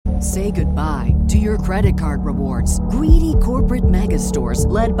Say goodbye to your credit card rewards. Greedy corporate mega stores,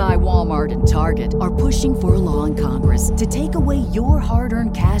 led by Walmart and Target, are pushing for a law in Congress to take away your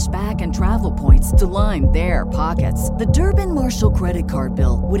hard-earned cash back and travel points to line their pockets. The Durbin-Marshall credit card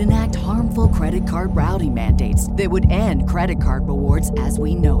bill would enact harmful credit card routing mandates that would end credit card rewards as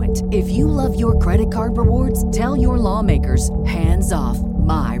we know it. If you love your credit card rewards, tell your lawmakers, hands off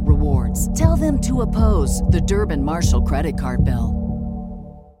my rewards. Tell them to oppose the Durbin-Marshall credit card bill.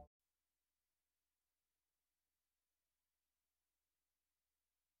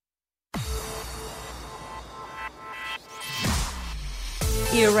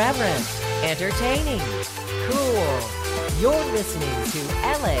 Irreverent, entertaining, cool. You're listening to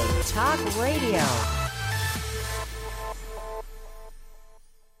LA Talk Radio.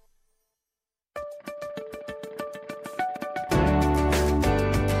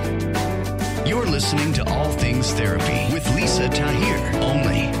 You're listening to All Things Therapy with Lisa Tahir,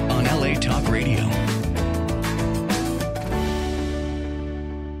 only on LA Talk Radio.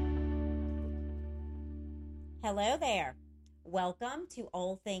 Hello there. Welcome to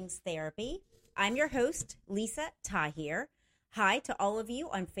All Things Therapy. I'm your host, Lisa Tahir. Hi to all of you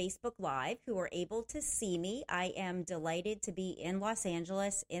on Facebook Live who are able to see me. I am delighted to be in Los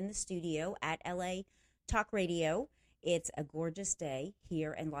Angeles in the studio at LA Talk Radio. It's a gorgeous day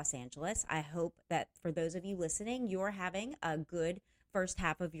here in Los Angeles. I hope that for those of you listening, you're having a good first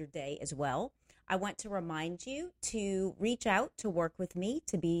half of your day as well. I want to remind you to reach out to work with me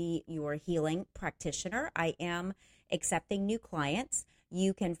to be your healing practitioner. I am accepting new clients.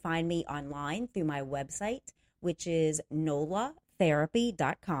 You can find me online through my website, which is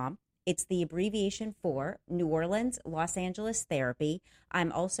nolatherapy.com. It's the abbreviation for New Orleans, Los Angeles Therapy.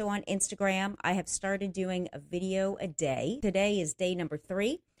 I'm also on Instagram. I have started doing a video a day. Today is day number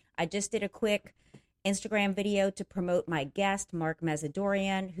 3. I just did a quick Instagram video to promote my guest, Mark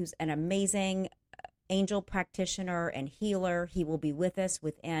Mezzadorian, who's an amazing angel practitioner and healer. He will be with us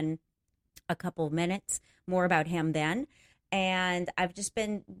within a couple of minutes. More about him then. And I've just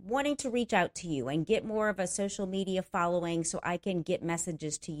been wanting to reach out to you and get more of a social media following so I can get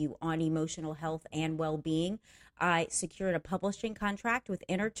messages to you on emotional health and well-being. I secured a publishing contract with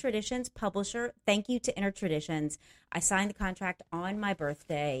Inner Traditions publisher. Thank you to Inner Traditions. I signed the contract on my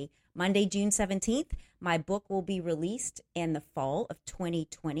birthday, Monday, June 17th. My book will be released in the fall of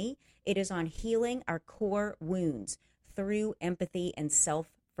 2020. It is on healing our core wounds through empathy and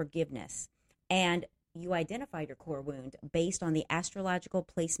self-forgiveness. And you identify your core wound based on the astrological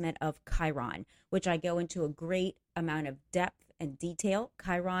placement of Chiron, which I go into a great amount of depth and detail.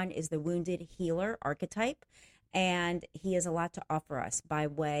 Chiron is the wounded healer archetype, and he has a lot to offer us by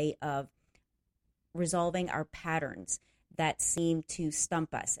way of resolving our patterns that seem to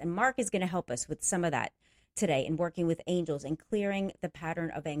stump us. And Mark is going to help us with some of that today in working with angels and clearing the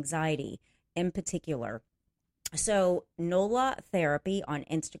pattern of anxiety in particular. So NOLA Therapy on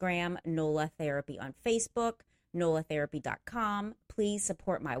Instagram, NOLA Therapy on Facebook, nolatherapy.com. Please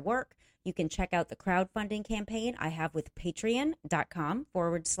support my work. You can check out the crowdfunding campaign I have with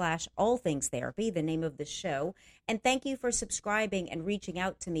patreon.com/all things therapy, the name of the show. And thank you for subscribing and reaching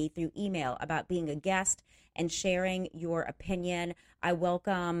out to me through email about being a guest and sharing your opinion. I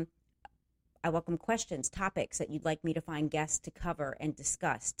welcome questions, topics that you'd like me to find guests to cover and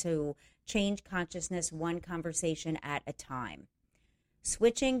discuss to change consciousness one conversation at a time.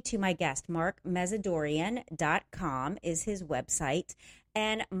 Switching to my guest, markmezzadorian.com is his website.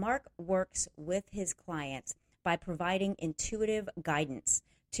 And Mark works with his clients by providing intuitive guidance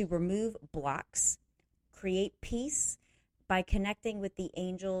to remove blocks, create peace by connecting with the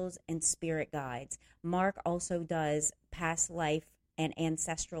angels and spirit guides. Mark also does past life and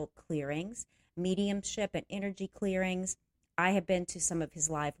ancestral clearings, mediumship and energy clearings. I have been to some of his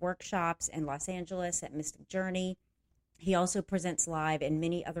live workshops in Los Angeles at Mystic Journey. He also presents live in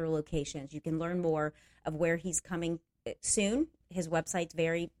many other locations. You can learn more of where he's coming soon. His website's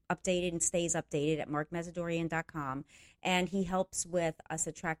very updated and stays updated at markmezzadorian.com. And he helps with us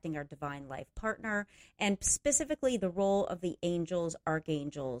attracting our divine life partner and specifically the role of the angels,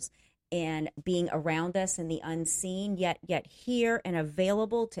 archangels, and being around us in the unseen, yet here and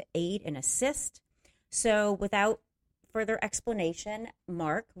available to aid and assist. So without further explanation,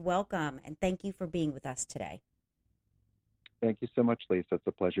 Mark, welcome, and thank you for being with us today. Thank you so much, Lisa. It's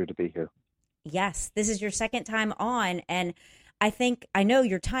a pleasure to be here. Yes, this is your second time on, and I know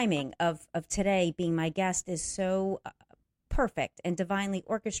your timing of today being my guest is so perfect and divinely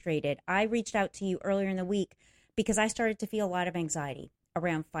orchestrated. I reached out to you earlier in the week because I started to feel a lot of anxiety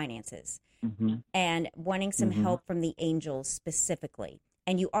around finances and wanting some help from the angels specifically.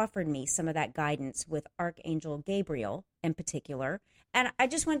 And you offered me some of that guidance with Archangel Gabriel in particular And I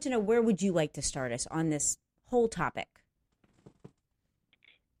just want to know, where would you like to start us on this whole topic?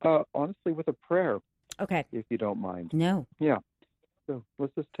 Honestly, with a prayer, Okay. if you don't mind. No. Yeah. So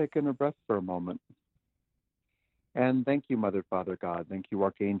let's just take in a breath for a moment. And thank you, Mother, Father, God. Thank you,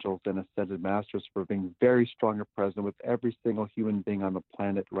 archangels and ascended masters, for being very strong and present with every single human being on the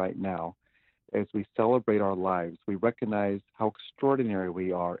planet right now. As we celebrate our lives, we recognize how extraordinary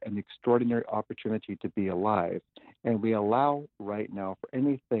we are and the extraordinary opportunity to be alive. And we allow right now for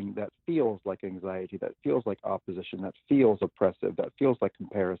anything that feels like anxiety, that feels like opposition, that feels oppressive, that feels like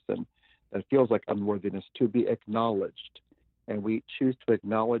comparison, that feels like unworthiness, to be acknowledged. And we choose to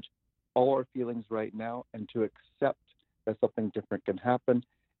acknowledge all our feelings right now and to accept that something different can happen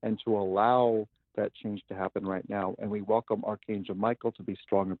and to allow that change to happen right now. And we welcome Archangel Michael to be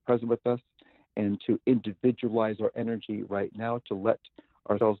strong and present with us and to individualize our energy right now, to let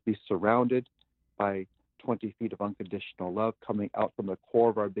ourselves be surrounded by 20 feet of unconditional love coming out from the core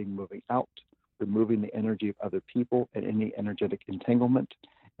of our being, moving out, removing the energy of other people and any energetic entanglement.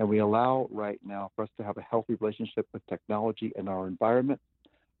 And we allow right now for us to have a healthy relationship with technology and our environment,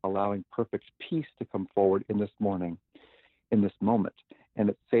 allowing perfect peace to come forward in this morning, in this moment. And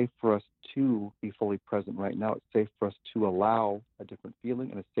it's safe for us to be fully present right now. It's safe for us to allow a different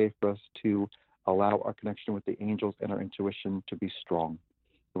feeling, and it's safe for us to allow our connection with the angels and our intuition to be strong.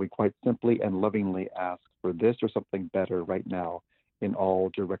 So we quite simply and lovingly ask for this or something better right now in all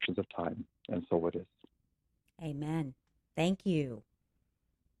directions of time. And so it is. Amen. Thank you.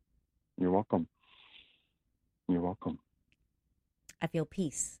 You're welcome. You're welcome. I feel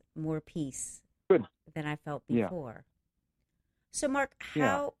peace, more peace Good. than I felt Yeah. before. So, Mark,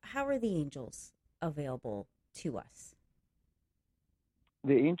 how are the angels available to us?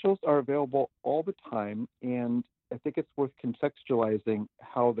 The angels are available all the time, and I think it's worth contextualizing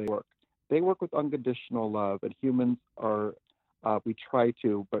how they work. They work with unconditional love, and humans are, we try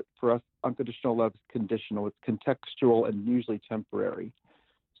to, but for us, unconditional love is conditional. It's contextual and usually temporary.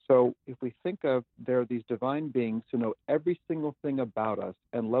 So if we think of, there are these divine beings who know every single thing about us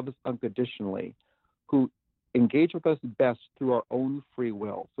and love us unconditionally, who engage with us best through our own free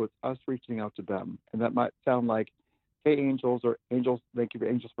will. So it's us reaching out to them. And that might sound like, hey, angels, or angels, thank you,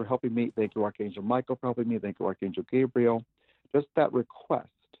 angels, for helping me. Thank you, Archangel Michael, for helping me. Thank you, Archangel Gabriel. Just that request.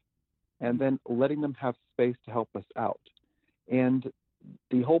 And then letting them have space to help us out. And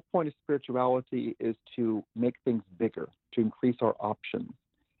the whole point of spirituality is to make things bigger, to increase our options.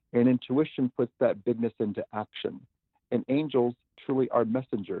 And intuition puts that bigness into action. And angels truly are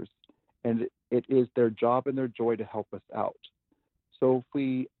messengers. And it is their job and their joy to help us out. So if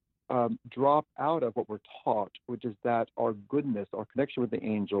we drop out of what we're taught, which is that our goodness, our connection with the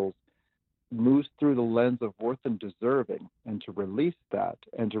angels, moves through the lens of worth and deserving, and to release that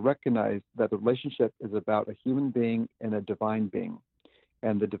and to recognize that the relationship is about a human being and a divine being.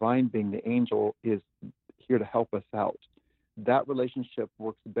 And the divine being, the angel, is here to help us out. That relationship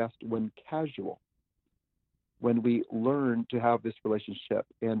works best when casual, when we learn to have this relationship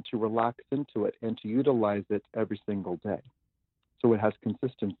and to relax into it and to utilize it every single day. So it has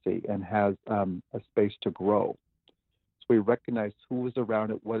consistency and has a space to grow. So we recognize who is around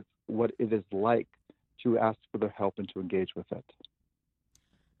it, what it is like to ask for their help and to engage with it.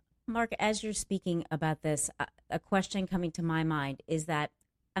 Mark, as you're speaking about this, a question coming to my mind is that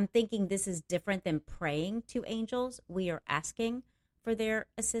I'm thinking this is different than praying to angels. We are asking for their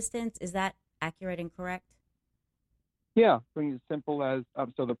assistance. Is that accurate and correct? Yeah, something as simple as,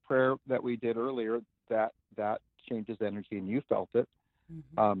 so the prayer that we did earlier, that changes energy, and you felt it.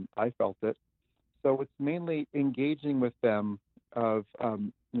 Mm-hmm. I felt it. So it's mainly engaging with them of,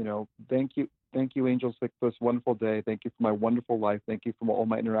 thank you, angels, for this wonderful day. Thank you for my wonderful life. Thank you for all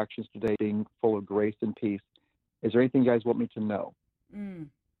my interactions today being full of grace and peace. Is there anything you guys want me to know?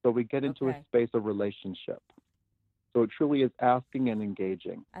 So we get into a space of relationship. So it truly is asking and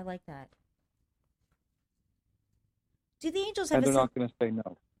engaging. I like that. Do the angels have? And they're not going to say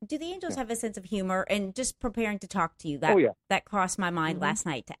no. Do the angels have a sense of humor? And just preparing to talk to you, that crossed my mind last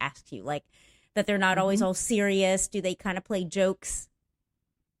night to ask you, like, that they're not always all serious. Do they kind of play jokes?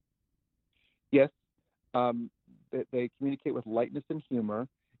 Yes, they communicate with lightness and humor.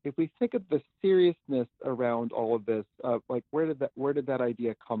 If we think of the seriousness around all of this, like where did that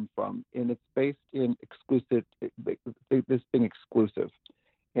idea come from? And it's based in this being exclusive.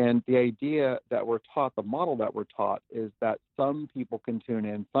 And the idea that we're taught, the model that we're taught, is that some people can tune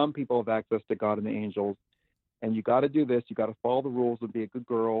in, some people have access to God and the angels, and you got to do this, you got to follow the rules and be a good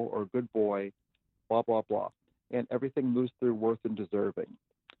girl or a good boy, blah, blah, blah. And everything moves through worth and deserving.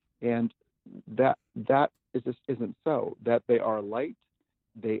 And that just isn't so, that they are light,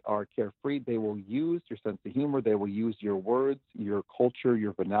 They are carefree. They will use your sense of humor. They will use your words, your culture,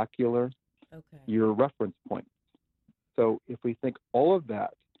 your vernacular, your reference points. So if we think all of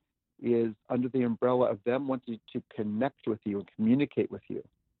that is under the umbrella of them wanting to connect with you and communicate with you,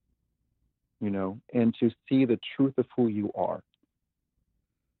 and to see the truth of who you are.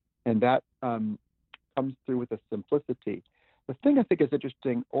 And that comes through with a simplicity. The thing I think is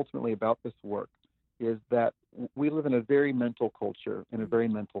interesting ultimately about this work is that we live in a very mental culture, in a very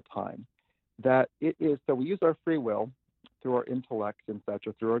mental time, that it is, so we use our free will through our intellect and such,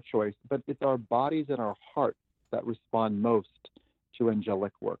 or through our choice, but it's our bodies and our hearts that respond most to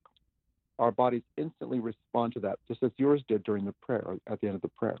angelic work. Our bodies instantly respond to that, just as yours did during the prayer, at the end of the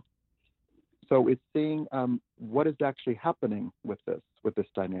prayer. So it's seeing what is actually happening with this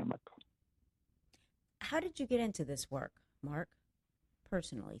dynamic. How did you get into this work, Mark,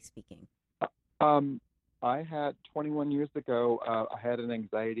 personally speaking? I had 21 years ago, I had an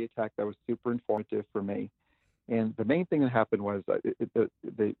anxiety attack that was super informative for me. And the main thing that happened was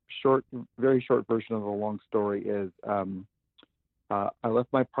the very short version of the long story is I left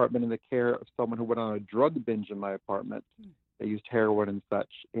my apartment in the care of someone who went on a drug binge in my apartment. They used heroin and such.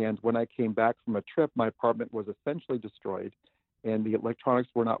 And when I came back from a trip, my apartment was essentially destroyed and the electronics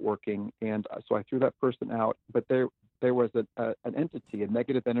were not working. And so I threw that person out. But there was an entity, a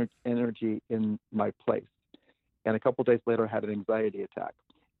negative energy in my place. And a couple of days later, I had an anxiety attack.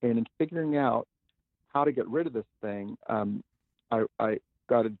 And in figuring out how to get rid of this thing, I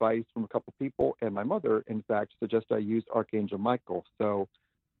got advice from a couple people, and my mother, in fact, suggested I use Archangel Michael. So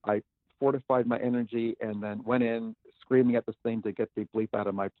I fortified my energy and then went in screaming at this thing to get the bleep out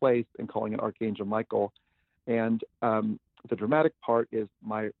of my place and calling it Archangel Michael. And the dramatic part is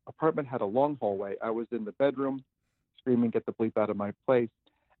my apartment had a long hallway. I was in the bedroom screaming, get the bleep out of my place.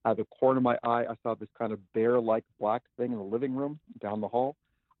 Out of the corner of my eye, I saw this kind of bear-like black thing in the living room down the hall.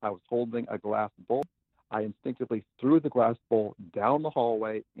 I was holding a glass bowl. I instinctively threw the glass bowl down the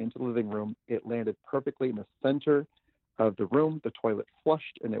hallway into the living room. It landed perfectly in the center of the room. The toilet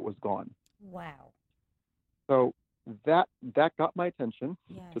flushed, and it was gone. Wow. So that got my attention,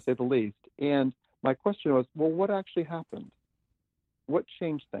 to say the least. And my question was, well, what actually happened? What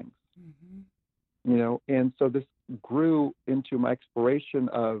changed things? Mm-hmm. And so this grew into my exploration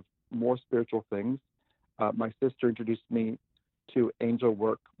of more spiritual things. My sister introduced me to angel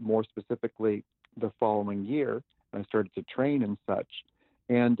work more specifically the following year. I started to train and such.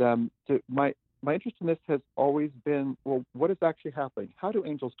 And my interest in this has always been, well, what is actually happening? How do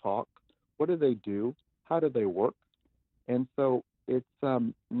angels talk? What do they do? How do they work? And so it's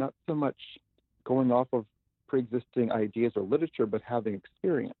not so much going off of pre-existing ideas or literature, but having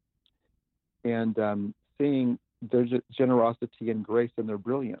experience and seeing their generosity and grace and their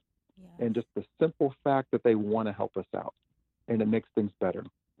brilliance. Yeah. And just the simple fact that they want to help us out, and it makes things better.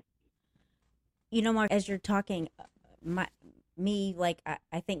 Mark, as you're talking, I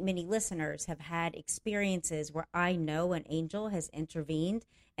think many listeners have had experiences where I know an angel has intervened,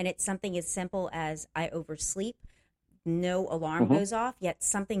 and it's something as simple as I oversleep, no alarm goes off, yet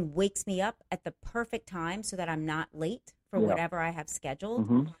something wakes me up at the perfect time so that I'm not late for whatever I have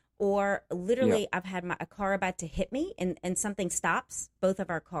scheduled. Or literally, I've had a car about to hit me, and something stops both of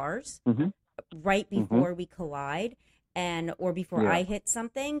our cars right before we collide, or before I hit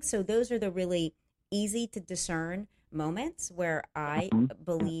something. So those are the really easy to discern moments where I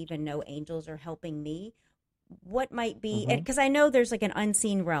believe and know angels are helping me. What might be, because I know there's like an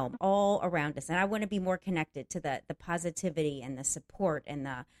unseen realm all around us, and I want to be more connected to the positivity and the support and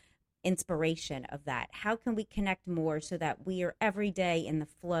the inspiration of that. How can we connect more so that we are every day in the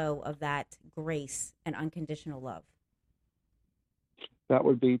flow of that grace and unconditional love? That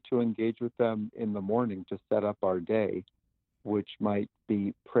would be to engage with them in the morning to set up our day, which might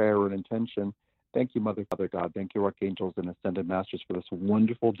be prayer and intention. Thank you, Mother, Father God. Thank you, Archangels and Ascended Masters, for this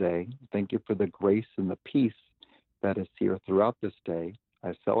wonderful day. Thank you for the grace and the peace that is here throughout this day.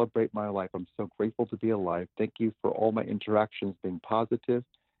 I celebrate my life. I'm so grateful to be alive. Thank you for all my interactions being positive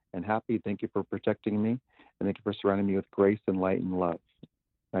and happy. Thank you for protecting me, and thank you for surrounding me with grace and light and love.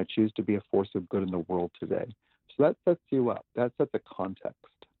 I choose to be a force of good in the world today. So that sets you up. That sets a context.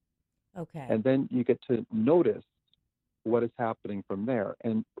 Okay. And then you get to notice what is happening from there.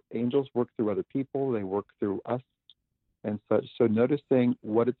 And angels work through other people. They work through us and such. So noticing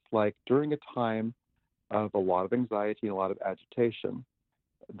what it's like during a time of a lot of anxiety, a lot of agitation,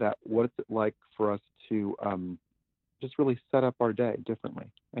 that what's it like for us to just really set up our day differently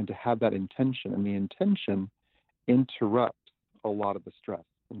and to have that intention. And the intention interrupts a lot of the stress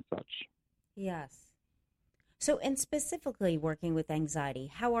and such. Yes. So, and specifically working with anxiety,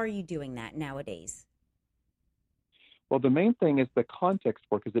 how are you doing that nowadays? Well, the main thing is the context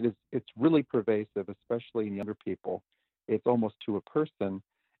for it, because it's really pervasive, especially in younger people. It's almost to a person.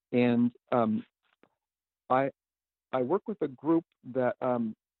 And I I work with a group that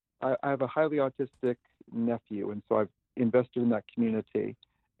I have a highly autistic nephew, and so I've invested in that community.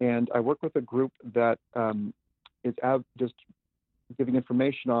 And I work with a group that is just giving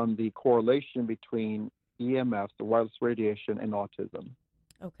information on the correlation between EMFs, the wireless radiation, and autism.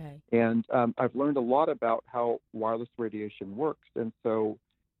 Okay. And I've learned a lot about how wireless radiation works. And so,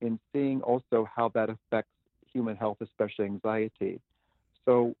 in seeing also how that affects human health, especially anxiety.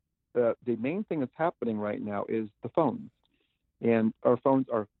 So, the main thing that's happening right now is the phones. And our phones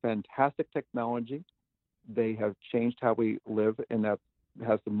are fantastic technology. They have changed how we live, and that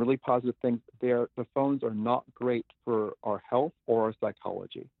has some really positive things there. The phones are not great for our health or our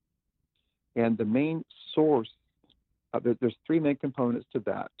psychology. And the main source, there's three main components to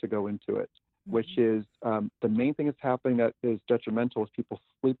that to go into it, which is the main thing that's happening that is detrimental is people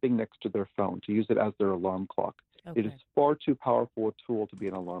sleeping next to their phone to use it as their alarm clock. Okay. It is far too powerful a tool to be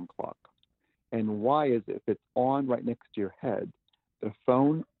an alarm clock. And why is it? If it's on right next to your head, the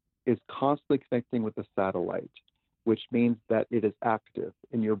phone is constantly connecting with the satellite, which means that it is active,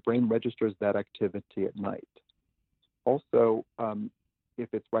 and your brain registers that activity at night. Also, if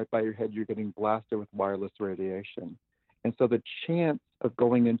it's right by your head, you're getting blasted with wireless radiation. And so the chance of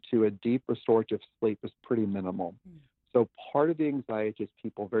going into a deep restorative sleep is pretty minimal. So part of the anxiety is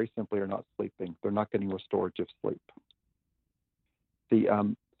people very simply are not sleeping. They're not getting restorative sleep.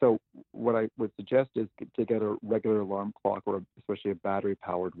 So what I would suggest is to get a regular alarm clock, or especially a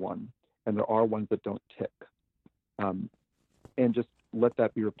battery-powered one. And there are ones that don't tick. And just let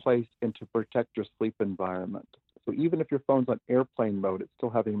that be replaced, and to protect your sleep environment. So even if your phone's on airplane mode, it's still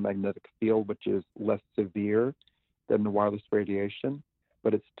having a magnetic field, which is less severe than the wireless radiation,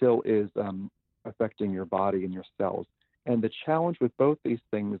 but it still is affecting your body and your cells. And the challenge with both these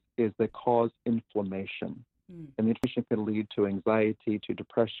things is they cause inflammation. And the inflammation can lead to anxiety, to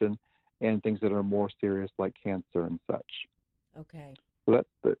depression, and things that are more serious like cancer and such. Okay. So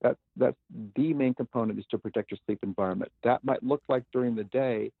that's the main component, is to protect your sleep environment. That might look like during the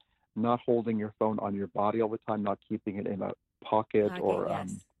day, not holding your phone on your body all the time, not keeping it in a pocket or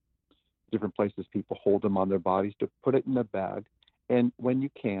yes. different places people hold them on their bodies, to put it in a bag, and when you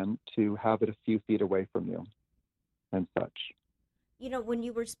can, to have it a few feet away from you and such. You know, when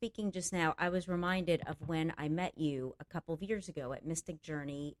you were speaking just now, I was reminded of when I met you a couple of years ago at Mystic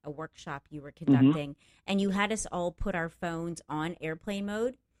Journey, a workshop you were conducting, and you had us all put our phones on airplane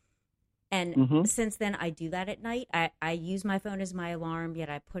mode. And since then, I do that at night. I use my phone as my alarm,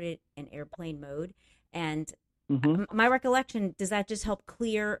 yet I put it in airplane mode. And my recollection, does that just help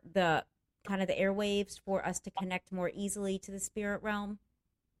clear the kind of the airwaves for us to connect more easily to the spirit realm?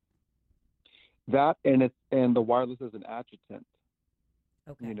 That, and the wireless is an adjutant.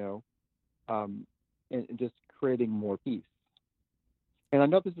 Okay. You know, and just creating more peace. And I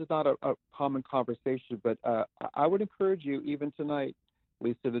know this is not a common conversation, but I would encourage you, even tonight,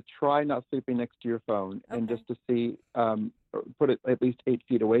 Lisa, to try not sleeping next to your phone, and just to see, put it at least 8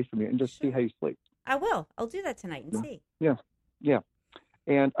 feet away from you, and just see how you sleep. I will. I'll do that tonight and see. Yeah.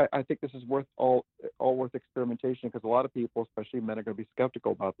 And I think this is all worth experimentation, because a lot of people, especially men, are going to be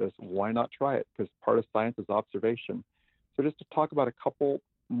skeptical about this. Why not try it? Because part of science is observation. So just to talk about a couple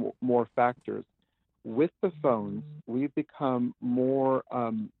more factors. With the phones, we've become more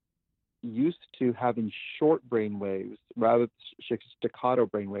used to having short brain waves, staccato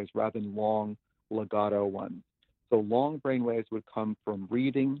brain waves, rather than long legato ones. So long brain waves would come from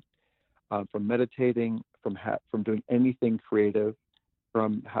reading, from meditating, from doing anything creative,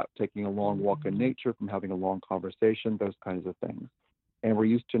 from taking a long walk in nature, from having a long conversation, those kinds of things. And we're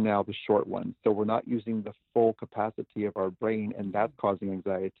used to now the short ones. So we're not using the full capacity of our brain, and that's causing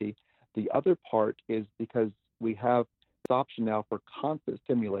anxiety. The other part is because we have this option now for constant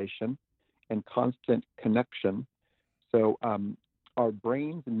stimulation and constant connection. So our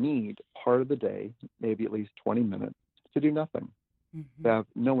brains need part of the day, maybe at least 20 minutes, to do nothing, to have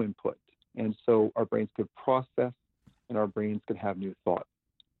no input. And so our brains could process, and our brains could have new thoughts.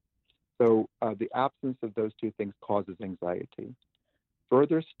 So the absence of those two things causes anxiety.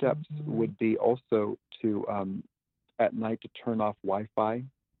 Further steps would be also to, at night, to turn off Wi-Fi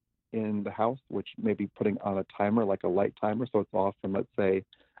in the house, which may be putting on a timer, like a light timer, so it's off from, let's say,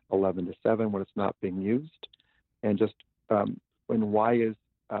 11 to 7 when it's not being used. And just when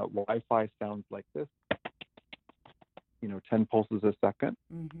Wi-Fi sounds like this, 10 pulses a second.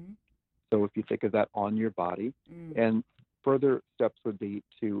 So if you think of that on your body, and further steps would be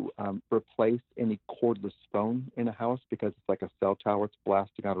to replace any cordless phone in a house, because it's like a cell tower. It's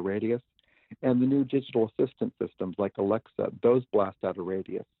blasting out a radius. And the new digital assistant systems like Alexa, those blast out a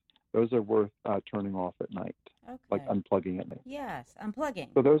radius. Those are worth turning off at night, like Okay. unplugging at night. Yes, unplugging.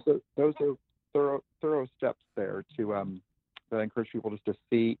 So those are thorough steps there to that I encourage people just to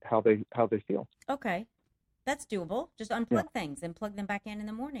see how they feel. Okay. That's doable. Just Yeah, unplug things and plug them back in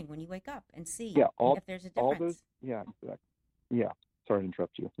the morning when you wake up and see yeah, if there's a all difference. those, yeah, exactly. Yeah. Sorry to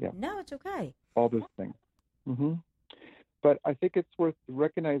interrupt you. Yeah, No, it's okay. all those things. hmm But I think it's worth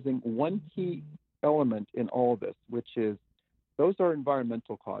recognizing one key element in all of this, which is those are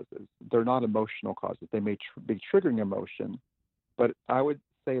environmental causes. They're not emotional causes. They may be triggering emotion, but I would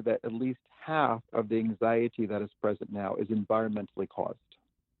say that at least half of the anxiety that is present now is environmentally caused.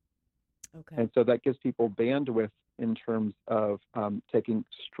 Okay. And so that gives people bandwidth in terms of taking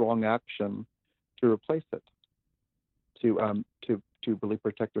strong action to replace it, to really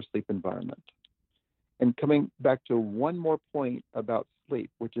protect their sleep environment. And coming back to one more point about sleep,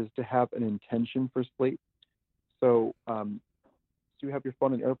 which is to have an intention for sleep. So you have your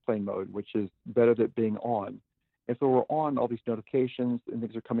phone in airplane mode, which is better than being on. If it were on, all these notifications and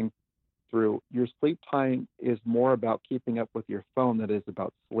things are coming through. Your sleep time is more about keeping up with your phone than it is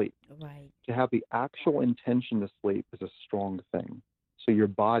about sleep. Right. To have the actual intention to sleep is a strong thing. So your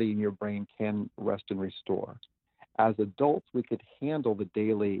body and your brain can rest and restore. As adults, we could handle the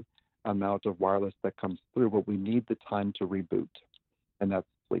daily amount of wireless that comes through, but we need the time to reboot, and that's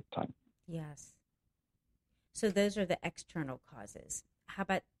sleep time. Yes. So those are the external causes. How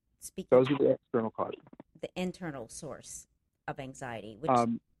about speaking Those are the external causes. the internal source of anxiety, which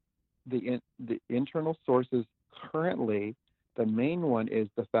The internal sources currently, the main one is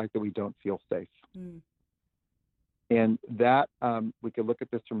the fact that we don't feel safe. Mm, And that we could look at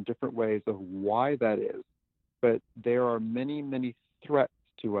this from different ways of why that is. But there are many, many threats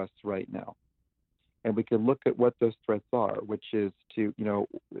to us right now. And we can look at what those threats are, which is to,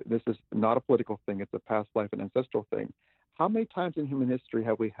 this is not a political thing, it's a past life and ancestral thing. How many times in human history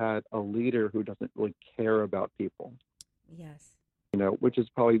have we had a leader who doesn't really care about people? yes. Which is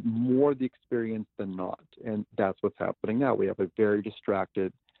probably more the experience than not. And that's what's happening now. We have a very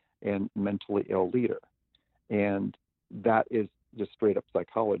distracted and mentally ill leader. And that is just straight up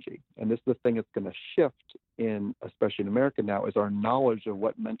psychology. And this is the thing that's going to shift especially in America now, is our knowledge of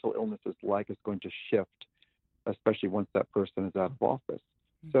what mental illness is like is going to shift, especially once that person is out of office.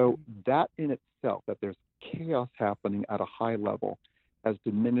 So that in itself, that there's chaos happening at a high level, has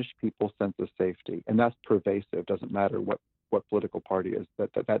diminished people's sense of safety. And that's pervasive. Doesn't matter what political party is,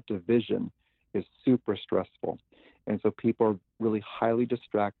 that division is super stressful. And so people are really highly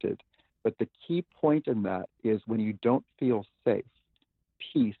distracted. But the key point in that is when you don't feel safe,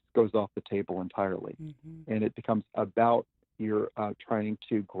 peace goes off the table entirely. Mm-hmm. And it becomes about you're trying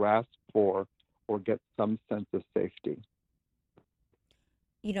to grasp for or get some sense of safety.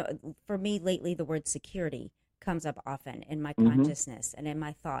 For me lately, the word security comes up often in my Mm-hmm. consciousness and in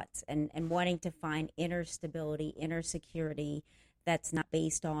my thoughts, and wanting to find inner stability, inner security that's not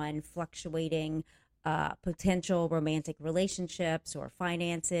based on fluctuating potential romantic relationships or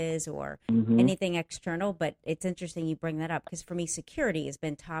finances or Mm-hmm. anything external. But it's interesting you bring that up, because for me, security has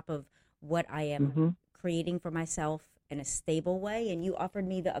been top of what I am Mm-hmm. creating for myself in a stable way. And you offered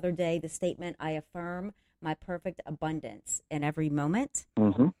me the other day the statement, I affirm my perfect abundance in every moment.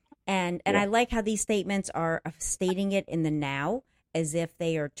 Mm-hmm. And Yeah. I like how these statements are stating it in the now as if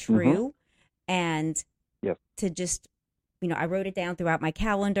they are true. And Yes. to just, I wrote it down throughout my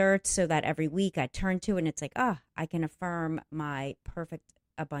calendar so that every week I turn to it and it's like, I can affirm my perfect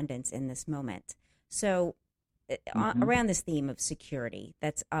abundance in this moment. So Mm-hmm. around this theme of security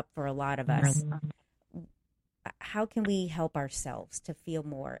that's up for a lot of us, how can we help ourselves to feel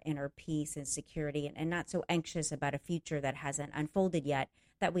more inner peace and security and not so anxious about a future that hasn't unfolded yet,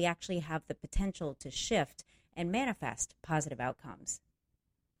 that we actually have the potential to shift and manifest positive outcomes?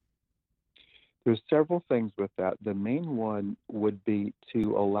 There's several things with that. The main one would be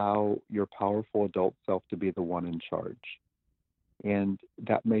to allow your powerful adult self to be the one in charge. And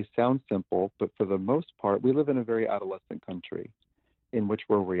that may sound simple, but for the most part, we live in a very adolescent country in which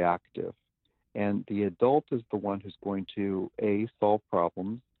we're reactive. And the adult is the one who's going to, A, solve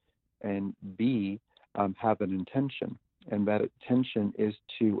problems, and B, have an intention. And that intention is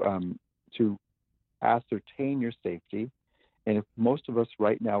to ascertain your safety. And if most of us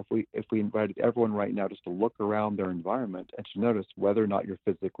right now, if we invited everyone right now just to look around their environment and to notice whether or not you're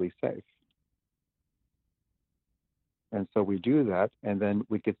physically safe. And so we do that, and then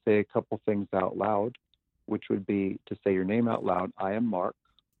we could say a couple things out loud, which would be to say your name out loud, I am Mark,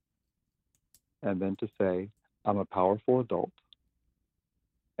 and then to say, I'm a powerful adult,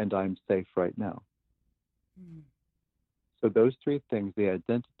 and I'm safe right now. So those three things, the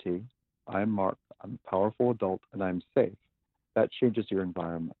identity, I'm Mark, I'm a powerful adult, and I'm safe, that changes your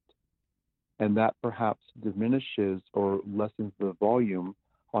environment. And that perhaps diminishes or lessens the volume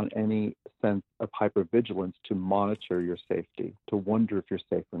on any sense of hypervigilance to monitor your safety, to wonder if you're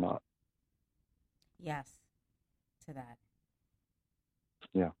safe or not. Yes, to that.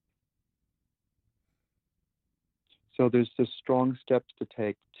 Yeah. So there's just strong steps to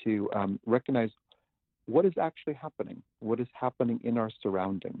take to recognize what is actually happening, what is happening in our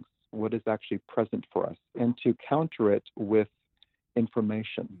surroundings, what is actually present for us, and to counter it with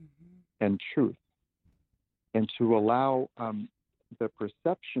information and truth, and to allow the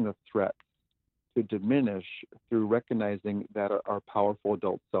perception of threats to diminish through recognizing that our powerful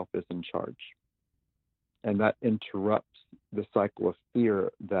adult self is in charge. And that interrupts the cycle of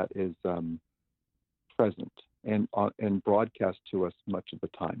fear that is present and broadcast to us much of the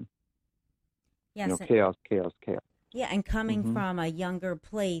time. Yes. Chaos. Yeah, and coming from a younger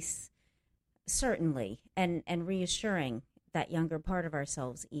place, certainly, and reassuring that younger part of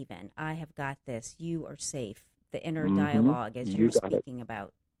ourselves even. I have got this. You are safe. The inner dialogue, as you're speaking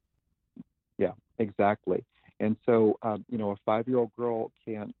about. Yeah, exactly. And so, a 5-year-old girl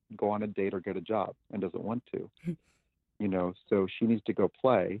can't go on a date or get a job and doesn't want to. So she needs to go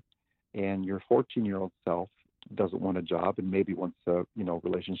play. And your 14-year-old self doesn't want a job and maybe wants a,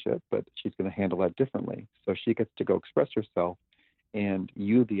 relationship, but she's going to handle that differently. So she gets to go express herself, and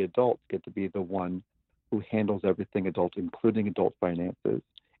you, the adult, get to be the one who handles everything adult, including adult finances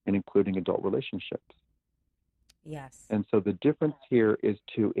and including adult relationships. Yes. And so the difference here is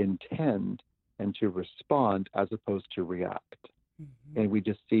to intend and to respond as opposed to react. And we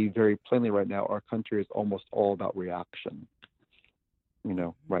just see very plainly right now, our country is almost all about reaction,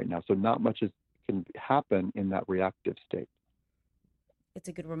 right now. So not much can happen in that reactive state. It's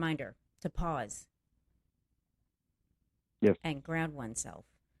a good reminder to pause. Yes. And ground oneself.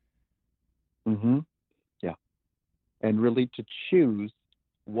 Yeah. And really to choose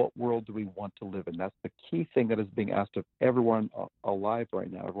what world do we want to live in. That's the key thing that is being asked of everyone alive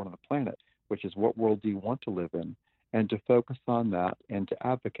right now, everyone on the planet, which is what world do you want to live in? And to focus on that and to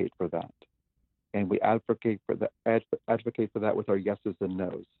advocate for that. And we advocate for that with our yeses and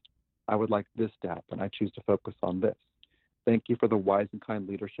nos. I would like this to happen. I choose to focus on this. Thank you for the wise and kind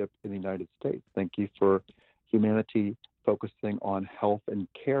leadership in the United States. Thank you for humanity focusing on health and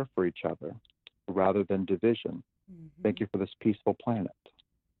care for each other rather than division. Thank you for this peaceful planet.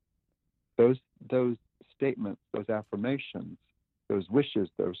 Those statements, those affirmations, those wishes,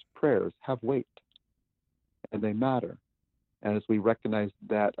 those prayers have weight, and they matter. And as we recognize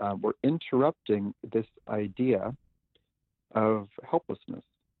that we're interrupting this idea of helplessness,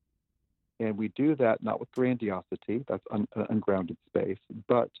 and we do that not with grandiosity, that's ungrounded space,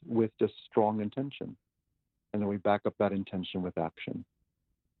 but with just strong intention. And then we back up that intention with action.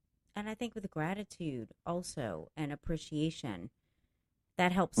 And I think with gratitude also and appreciation,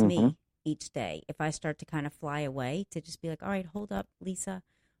 that helps me each day. If I start to kind of fly away, to just be like, all right, hold up, Lisa,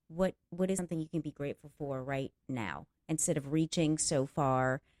 what is something you can be grateful for right now? Instead of reaching so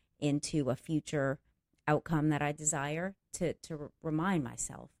far into a future outcome that I desire, to remind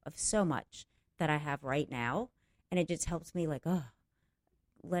myself of so much that I have right now. And it just helps me let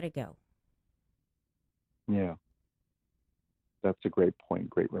it go. Yeah. That's a great point,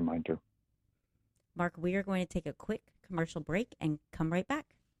 great reminder. Mark, we are going to take a quick commercial break and come right back.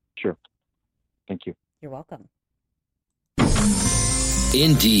 Sure. Thank you. You're welcome.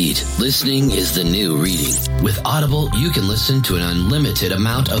 Indeed, listening is the new reading. With Audible, you can listen to an unlimited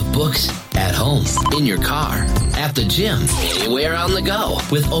amount of books at home, in your car, at the gym, anywhere on the go.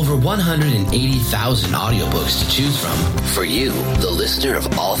 With over 180,000 audiobooks to choose from. For you, the listener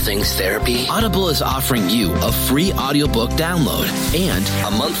of All Things Therapy, Audible is offering you a free audiobook download and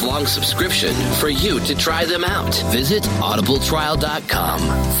a month-long subscription for you to try them out. Visit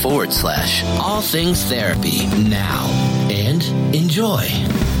audibletrial.com/All Things Therapy now and enjoy.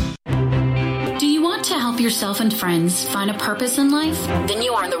 Do you want to help yourself and friends find a purpose in life? Then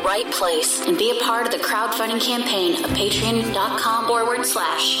you are in the right place and be a part of the crowdfunding campaign of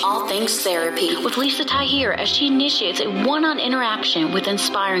patreon.com/All Things Therapy with Lisa Tahir as she initiates a one-on interaction with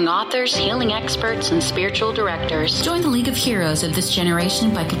inspiring authors, healing experts, and spiritual directors. Join the League of Heroes of this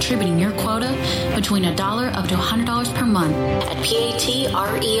generation by contributing your quota between $1 up to $100 per month at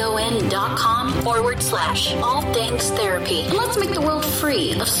patreon.com/All Things Therapy. And let's make the world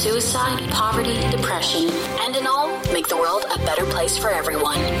free of suicide, poverty, depression, and in all, make the world a better place for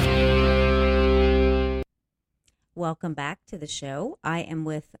everyone. Welcome back to the show. I am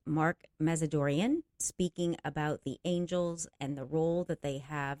with Mark Mesidorian, speaking about the angels and the role that they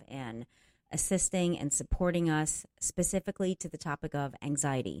have in assisting and supporting us specifically to the topic of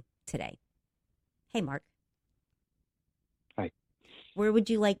anxiety today. Hey, Mark. Hi. Where would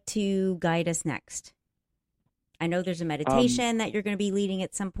you like to guide us next? I know there's a meditation that you're going to be leading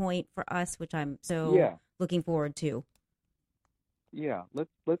at some point for us, which I'm so looking forward to. Yeah,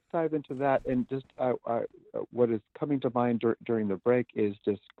 let's dive into that. And just what is coming to mind during the break is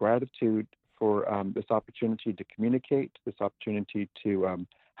just gratitude for this opportunity to communicate, this opportunity to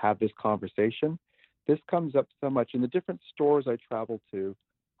have this conversation. This comes up so much in the different stores I travel to.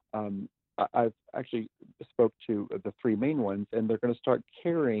 I've actually spoke to the three main ones, and they're going to start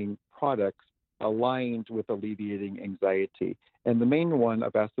carrying products aligned with alleviating anxiety. And the main one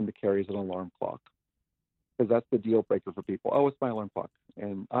I've asked them to carry is an alarm clock, because that's the deal breaker for people. Oh, it's my alarm clock,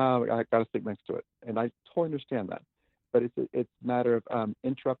 and I got to sleep next to it. And I totally understand that, but it's a matter of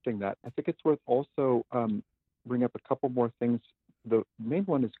interrupting that. I think it's worth also bring up a couple more things. The main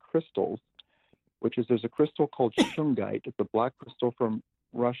one is crystals, which is there's a crystal called shungite. It's a black crystal from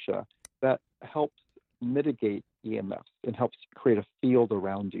Russia that helps mitigate EMFs and helps create a field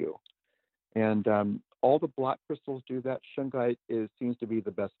around you. And all the black crystals do that. Shungite seems to be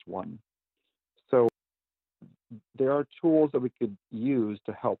the best one. So there are tools that we could use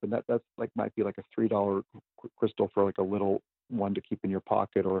to help, and that's might be like a $3 crystal for like a little one to keep in your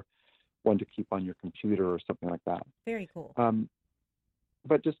pocket or one to keep on your computer or something like that. Very cool.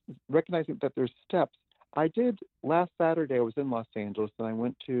 But just recognizing that there's steps. I did last Saturday. I was in Los Angeles, and I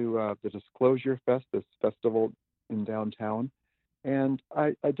went to the Disclosure Fest, this festival in downtown. And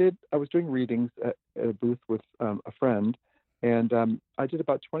I was doing readings at a booth with a friend, and I did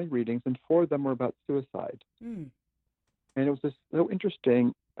about 20 readings, and 4 of them were about suicide. And it was just so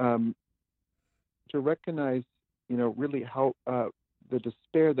interesting to recognize, really how the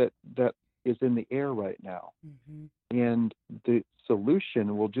despair that is in the air right now. Mm-hmm. And the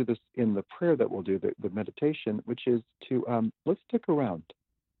solution, we'll do this in the prayer that we'll do, the meditation, which is to let's stick around.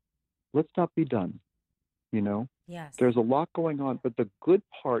 Let's not be done. Yes. There's a lot going on, but the good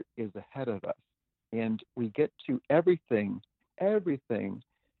part is ahead of us. And we get to everything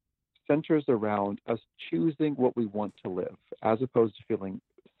centers around us choosing what we want to live, as opposed to feeling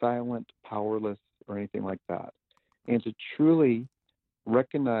silent, powerless, or anything like that. And to truly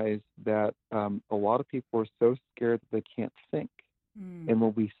recognize that a lot of people are so scared that they can't think. And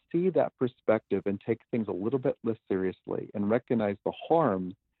when we see that perspective and take things a little bit less seriously and recognize the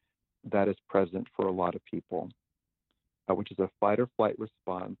harm that is present for a lot of people, which is a fight or flight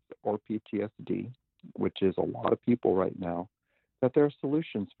response, or PTSD, which is a lot of people right now, that there are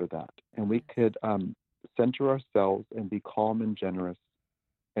solutions for that. And we could center ourselves and be calm and generous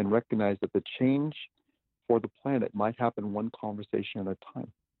and recognize that the change for the planet might happen one conversation at a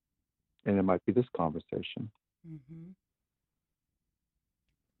time. And it might be this conversation. Mm-hmm.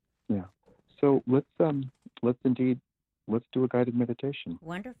 Yeah. So let's do a guided meditation.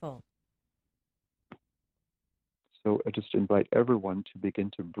 Wonderful. So I just invite everyone to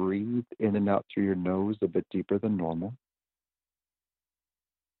begin to breathe in and out through your nose a bit deeper than normal.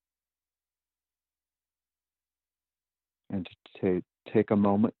 And to take a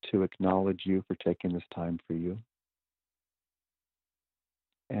moment to acknowledge you for taking this time for you.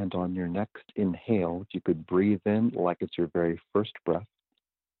 And on your next inhale, if you could breathe in like it's your very first breath.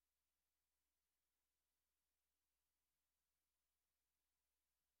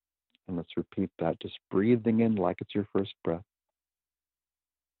 And let's repeat that, just breathing in like it's your first breath.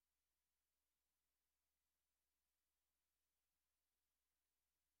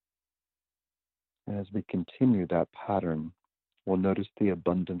 And as we continue that pattern, we'll notice the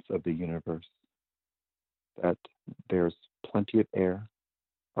abundance of the universe, that there's plenty of air.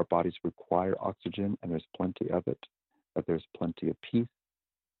 Our bodies require oxygen, and there's plenty of it. That there's plenty of peace,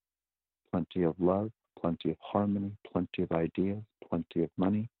 plenty of love, plenty of harmony, plenty of ideas, plenty of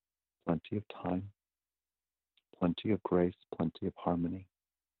money, plenty of time, plenty of grace, plenty of harmony,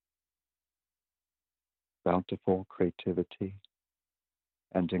 bountiful creativity,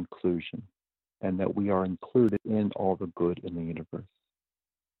 and inclusion, and that we are included in all the good in the universe.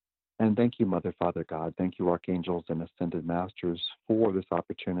 And thank you, Mother, Father, God. Thank you, Archangels and Ascended Masters, for this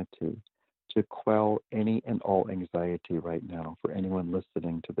opportunity to quell any and all anxiety right now, for anyone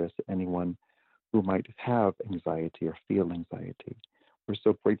listening to this, anyone who might have anxiety or feel anxiety. We're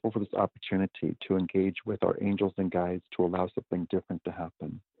so grateful for this opportunity to engage with our angels and guides to allow something different to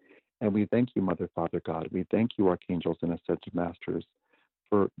happen. And we thank you, Mother, Father, God. We thank you, Archangels and Ascended Masters,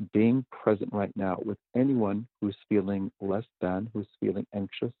 for being present right now with anyone who's feeling less than, who's feeling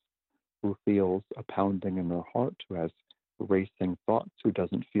anxious, who feels a pounding in their heart, who has racing thoughts, who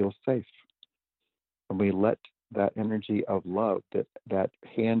doesn't feel safe. And we let that energy of love, that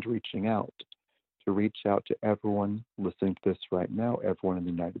hand reaching out, to reach out to everyone listening to this right now, everyone in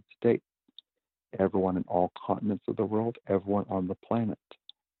the United States, everyone in all continents of the world, everyone on the planet.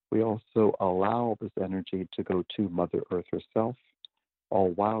 We also allow this energy to go to Mother Earth herself,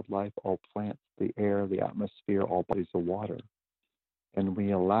 all wildlife, all plants, the air, the atmosphere, all bodies of water. And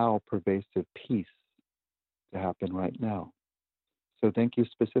we allow pervasive peace to happen right now. So thank you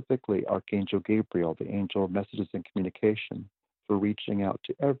specifically, Archangel Gabriel, the angel of messages and communication, for reaching out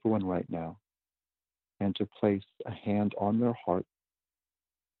to everyone right now and to place a hand on their heart.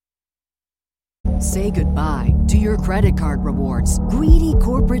 Say goodbye to your credit card rewards. Greedy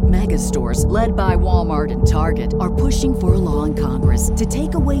corporate mega stores, led by Walmart and Target, are pushing for a law in Congress to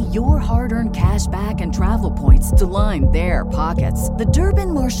take away your hard-earned cash back and travel points to line their pockets. The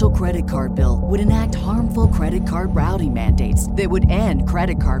Durbin-Marshall credit card bill would enact harmful credit card routing mandates that would end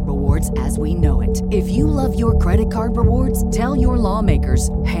credit card rewards as we know it. If you love your credit card rewards, tell your lawmakers,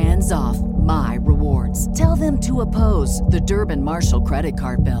 hands off my rewards. Tell them to oppose the Durbin-Marshall credit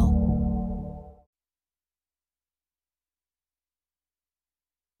card bill.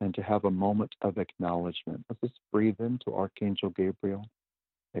 And to have a moment of acknowledgement. Let's just breathe into Archangel Gabriel,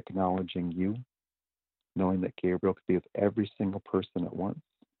 acknowledging you, knowing that Gabriel could be with every single person at once.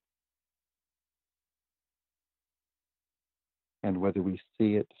 And whether we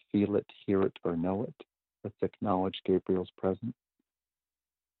see it, feel it, hear it, or know it, let's acknowledge Gabriel's presence.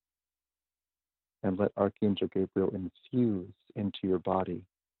 And let Archangel Gabriel infuse into your body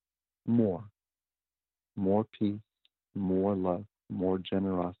more peace, more love, more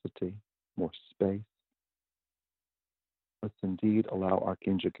generosity, more space. Let's indeed allow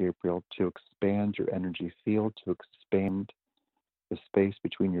Archangel Gabriel to expand your energy field, to expand the space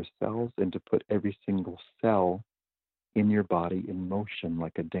between your cells, and to put every single cell in your body in motion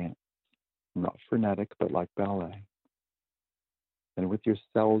like a dance. Not frenetic, but like ballet. And with your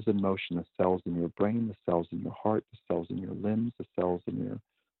cells in motion, the cells in your brain, the cells in your heart, the cells in your limbs, the cells in your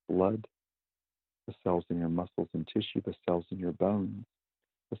blood, the cells in your muscles and tissue, the cells in your bones.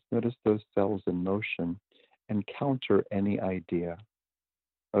 Let's notice those cells in motion and counter any idea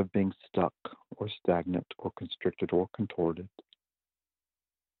of being stuck or stagnant or constricted or contorted.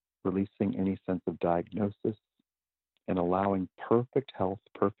 Releasing any sense of diagnosis and allowing perfect health,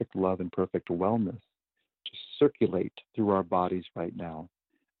 perfect love, and perfect wellness to circulate through our bodies right now,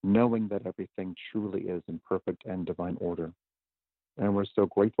 knowing that everything truly is in perfect and divine order. And we're so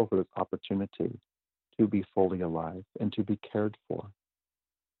grateful for this opportunity to be fully alive and to be cared for.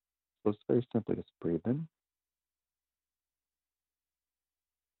 So let's very simply just breathe in.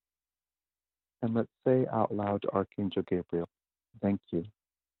 And let's say out loud to Archangel Gabriel, thank you.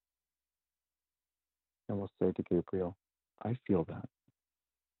 And we'll say to Gabriel, I feel that.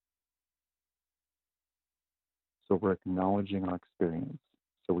 So we're acknowledging our experience.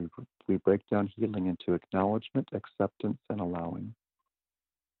 So we break down healing into acknowledgement, acceptance, and allowing.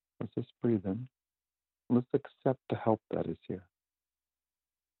 Let's just breathe in. Let's accept the help that is here.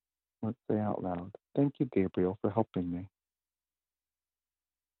 Let's say out loud, thank you, Gabriel, for helping me.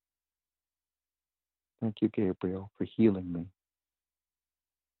 Thank you, Gabriel, for healing me.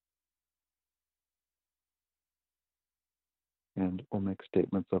 And we'll make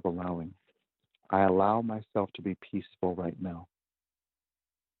statements of allowing. I allow myself to be peaceful right now.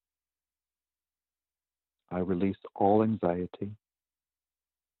 I release all anxiety.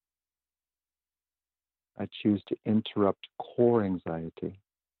 I choose to interrupt core anxiety.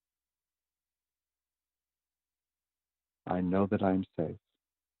 I know that I'm safe.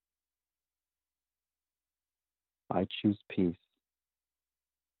 I choose peace.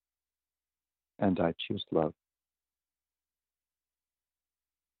 And I choose love.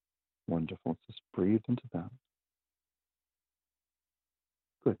 Wonderful. Just breathe into that.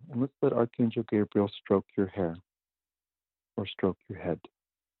 Good. And let's let Archangel Gabriel stroke your hair or stroke your head.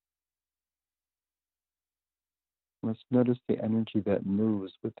 Let's notice the energy that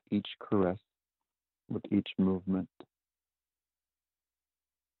moves with each caress, with each movement.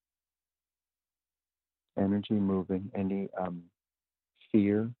 Energy moving, any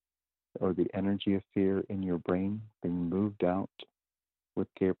fear or the energy of fear in your brain being moved out with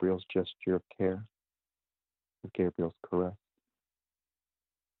Gabriel's gesture of care, with Gabriel's caress.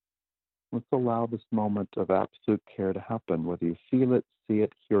 Let's allow this moment of absolute care to happen, whether you feel it, see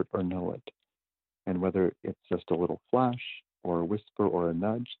it, hear it, or know it. And whether it's just a little flash or a whisper or a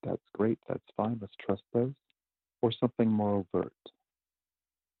nudge, that's great, that's fine, let's trust those. Or something more overt.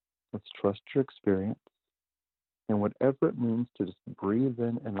 Let's trust your experience. And whatever it means to just breathe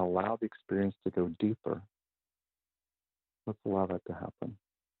in and allow the experience to go deeper, let's allow that to happen.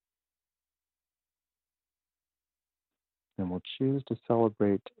 And we'll choose to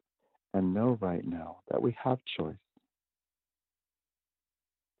celebrate and know right now that we have choice,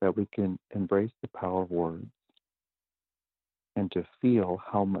 that we can embrace the power of words and to feel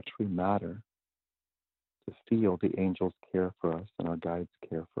how much we matter, to feel the angels care for us and our guides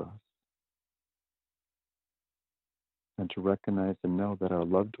care for us, and to recognize and know that our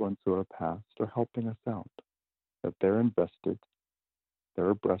loved ones who are past are helping us out, that they're invested,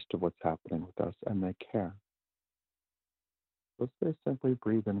 they're abreast of what's happening with us, and they care. Let's say simply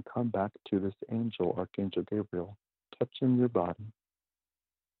breathe and come back to this angel, Archangel Gabriel, touching your body,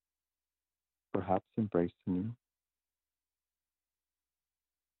 perhaps embracing you.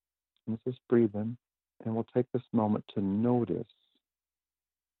 And let's just breathe in, and we'll take this moment to notice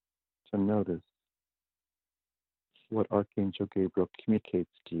what Archangel Gabriel communicates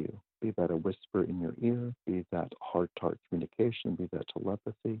to you, be that a whisper in your ear, be that heart-to-heart communication, be that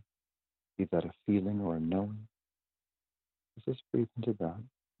telepathy, be that a feeling or a knowing. Let's just breathe into that,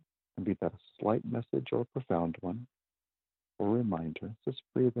 and be that a slight message or a profound one, or a reminder. Just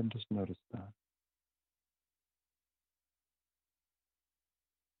breathe and just notice that.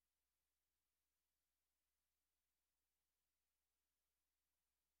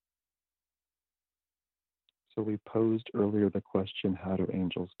 So we posed earlier the question, how do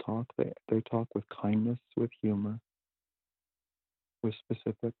angels talk? They talk with kindness, with humor, with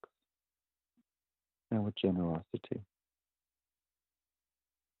specifics, and with generosity.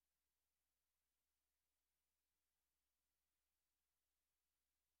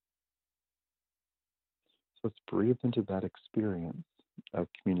 So let's breathe into that experience of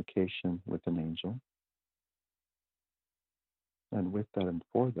communication with an angel. And with that and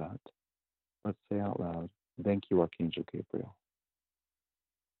for that, let's say out loud, thank you, Archangel Gabriel.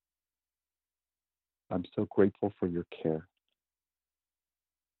 I'm so grateful for your care.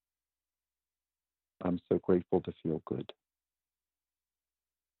 I'm so grateful to feel good.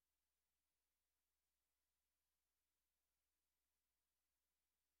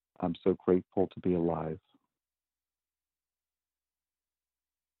 I'm so grateful to be alive.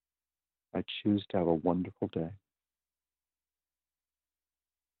 I choose to have a wonderful day.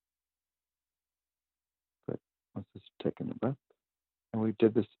 Good. Let's just take in a breath. And we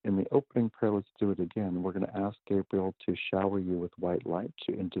did this in the opening prayer. Let's do it again. We're going to ask Gabriel to shower you with white light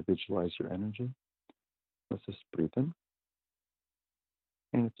to individualize your energy. Let's just breathe in.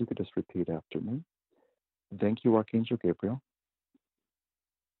 And if you could just repeat after me. Thank you, Archangel Gabriel,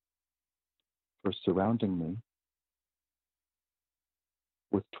 for surrounding me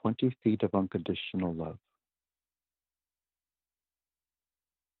with 20 feet of unconditional love.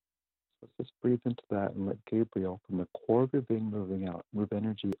 So let's just breathe into that and let Gabriel, from the core of your being moving out, move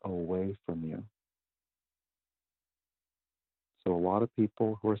energy away from you. So a lot of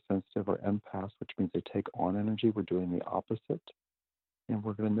people who are sensitive are empaths, which means they take on energy. We're doing the opposite. And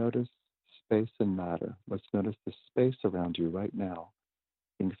we're going to notice space and matter. Let's notice the space around you right now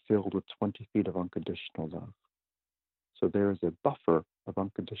being filled with 20 feet of unconditional love. So there is a buffer of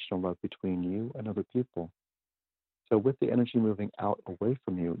unconditional love between you and other people. So with the energy moving out away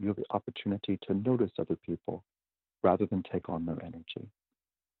from you, you have the opportunity to notice other people rather than take on their energy.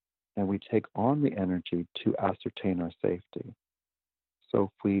 And we take on the energy to ascertain our safety. So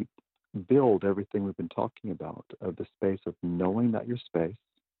if we build everything we've been talking about, of the space of knowing that you're safe,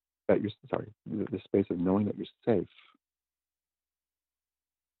 the space of knowing that you're safe,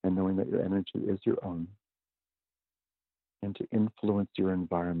 and knowing that your energy is your own, and to influence your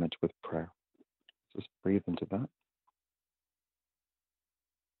environment with prayer. Just breathe into that.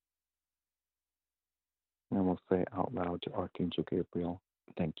 And we'll say out loud to Archangel Gabriel,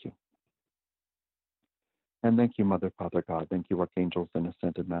 thank you. And thank you, Mother, Father, God. Thank you, Archangels and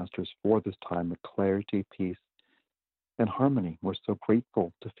Ascended Masters, for this time of clarity, peace, and harmony. We're so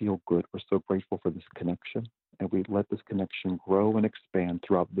grateful to feel good. We're so grateful for this connection. And we let this connection grow and expand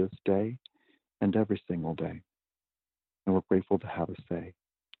throughout this day and every single day. And we're grateful to have a say.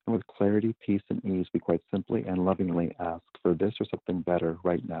 And with clarity, peace, and ease, we quite simply and lovingly ask for this or something better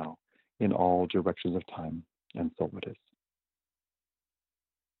right now in all directions of time. And so it is.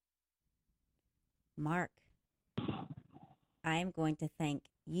 Mark, I am going to thank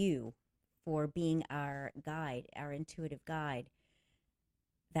you for being our guide, our intuitive guide.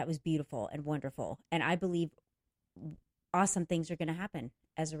 That was beautiful and wonderful. And I believe awesome things are going to happen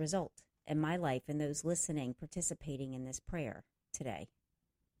as a result in my life and those listening, participating in this prayer today.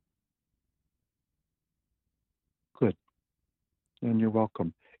 Good. And you're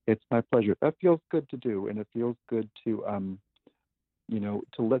welcome. It's my pleasure. That feels good to do, and it feels good to, to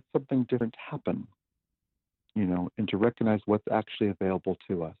let something different happen, and to recognize what's actually available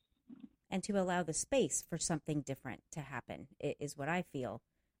to us. and to allow the space for something different to happen is what I feel.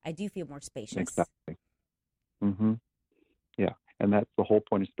 I do feel more spacious. Exactly. Mm-hmm. Yeah, and that's the whole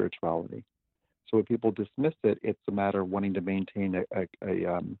point of spirituality. So when people dismiss it, it's a matter of wanting to maintain a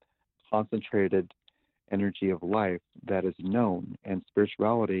concentrated energy of life that is known. And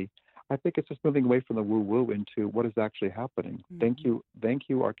spirituality, I think it's just moving away from the woo-woo into what is actually happening. Mm-hmm. Thank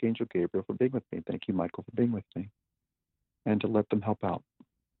you, Archangel Gabriel, for being with me. Thank you, Michael, for being with me. And to let them help out.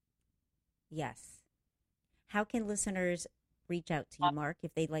 Yes. How can listeners reach out to you, Mark,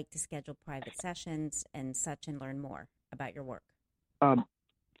 if they'd like to schedule private sessions and such and learn more about your work?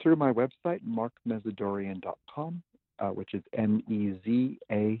 Through my website, markmesidorian.com, which is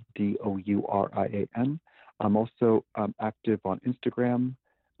MEZADOURIAN. I'm also active on Instagram,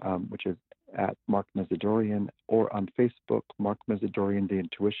 which is at Mark Mesidorian, or on Facebook, Mark Mesidorian, The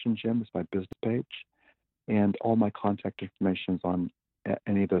Intuition Gym is my business page. And all my contact information is on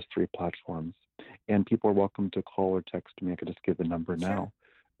any of those three platforms. And people are welcome to call or text me. I could just give the number now,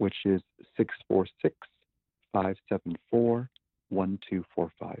 which is 646-574-1245.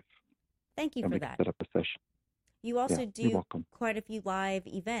 Thank you and for we that. Can set up a session. You also do quite a few live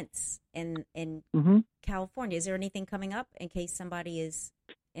events in mm-hmm. California. Is there anything coming up in case somebody is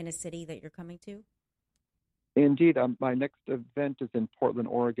in a city that you're coming to? Indeed. My next event is in Portland,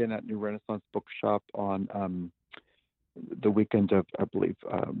 Oregon at New Renaissance Bookshop on the weekend of, I believe,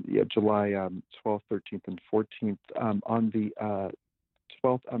 July 12th, 13th, and 14th. On the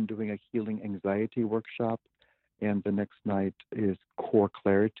 12th, I'm doing a healing anxiety workshop. And the next night is Core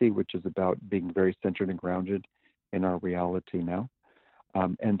Clarity, which is about being very centered and grounded in our reality now.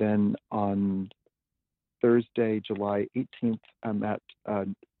 And then on Thursday, July 18th, I'm at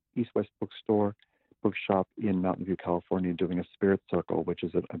East West Bookshop in Mountain View, California, doing a Spirit Circle, which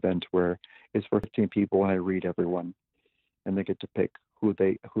is an event where it's for 15 people, and I read everyone. And they get to pick who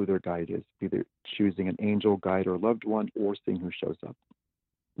their guide is, either choosing an angel, guide, or loved one, or seeing who shows up,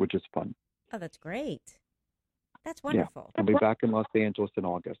 which is fun. Oh, that's great. That's wonderful. Yeah. I'll be back in Los Angeles in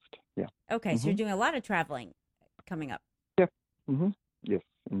August. Yeah. Okay, so you're doing a lot of traveling coming up. Yeah. Mm-hmm. Yes,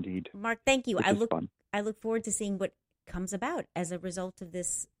 indeed. Mark, thank you. I look forward to seeing what comes about as a result of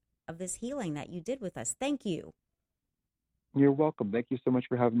this healing that you did with us. Thank you. You're welcome. Thank you so much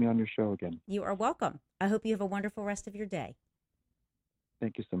for having me on your show again. You are welcome. I hope you have a wonderful rest of your day.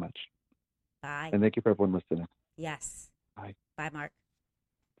 Thank you so much. Bye. And thank you for everyone listening. Yes. Bye. Bye, Mark.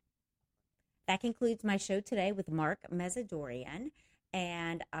 That concludes my show today with Mark Mesidorian.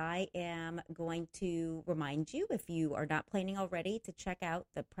 And I am going to remind you, if you are not planning already, to check out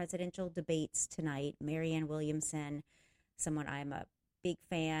the presidential debates tonight. Marianne Williamson, someone I'm a big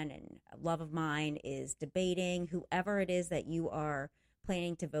fan and a love of mine, is debating. Whoever it is that you are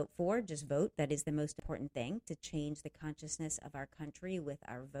planning to vote for, just vote. That is the most important thing, to change the consciousness of our country with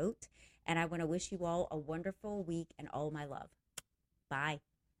our vote. And I want to wish you all a wonderful week and all my love. Bye.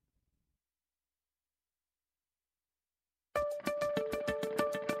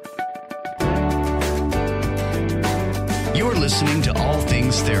 You're listening to All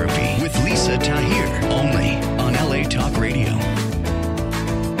Things Therapy with Lisa Tahir.